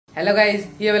Hello guys,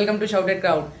 here welcome to Shouted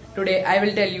Crowd. Today I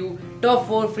will tell you top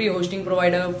 4 free hosting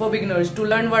provider for beginners to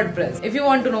learn WordPress. If you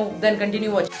want to know, then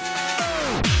continue watching.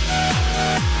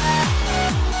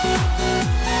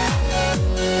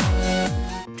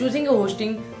 Choosing a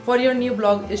hosting for your new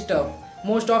blog is tough.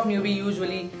 Most of newbies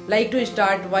usually like to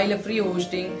start while a free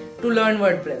hosting to learn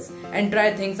WordPress and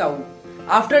try things out.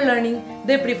 After learning,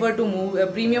 they prefer to move a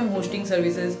premium hosting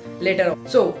services later on.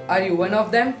 So, are you one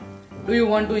of them? Do you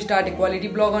want to start a quality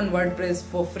blog on WordPress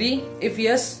for free? If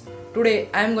yes, today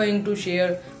I am going to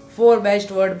share 4 best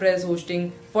WordPress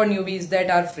hosting for newbies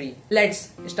that are free. Let's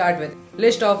start with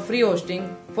list of free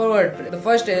hosting for WordPress. The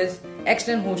first is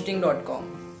extendhosting.com.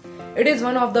 It is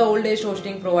one of the oldest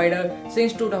hosting provider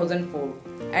since 2004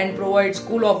 and provides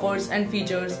cool offers and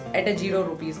features at a 0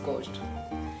 rupees cost.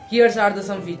 Here's are the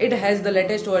some features. It has the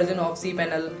latest version of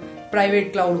cPanel,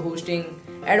 private cloud hosting,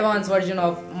 advanced version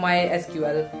of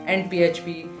MySQL and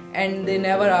PHP, and they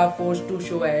never are forced to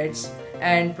show ads,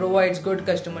 and provides good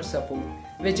customer support,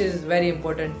 which is very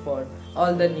important for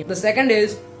all the new. The second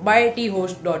is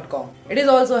buythost.com. It is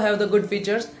also have the good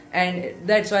features, and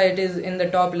that's why it is in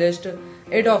the top list.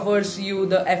 It offers you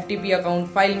the FTP account,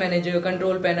 file manager,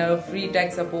 control panel, free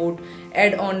tech support,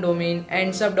 add-on domain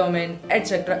and subdomain,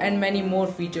 etc. and many more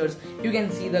features. You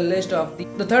can see the list of the.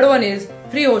 The third one is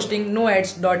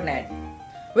freehostingnoads.net.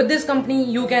 With this company,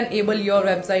 you can enable your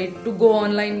website to go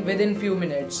online within few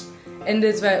minutes. In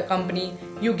this company,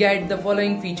 you get the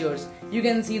following features. You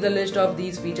can see the list of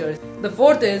these features. The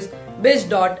fourth is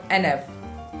biz.nf.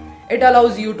 It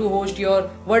allows you to host your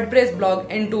WordPress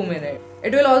blog in 2 minutes.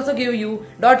 It will also give you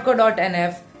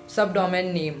 .co.nf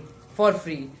subdomain name for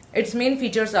free. Its main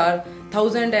features are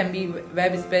 1000 MB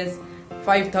web space,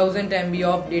 5000 MB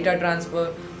of data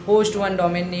transfer, host one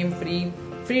domain name free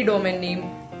domain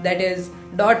name that is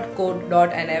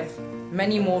 .co.nf,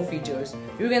 many more features.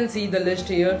 You can see the list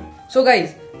here. So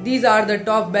guys, these are the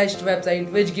top best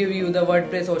websites which give you the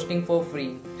WordPress hosting for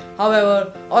free.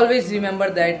 However, always remember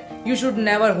that you should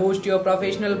never host your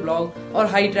professional blog or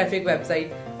high traffic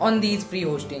website on these free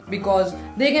hosting, because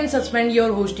they can suspend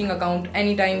your hosting account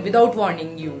anytime without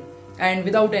warning you and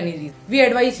without any reason. We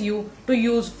advise you to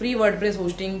use free WordPress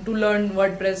hosting to learn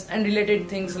WordPress and related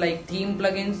things like theme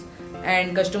plugins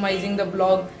and customizing the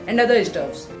blog and other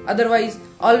stuffs. Otherwise,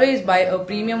 always buy a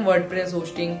premium WordPress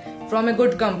hosting from a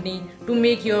good company to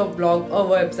make your blog or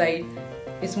website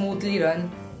smoothly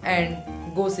run and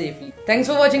go safely. Thanks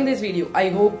for watching this video. I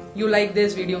hope you like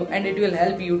this video and it will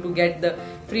help you to get the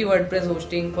free WordPress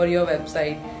hosting for your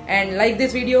website. And like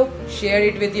this video, share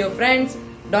it with your friends.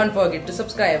 Don't forget to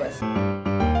subscribe us.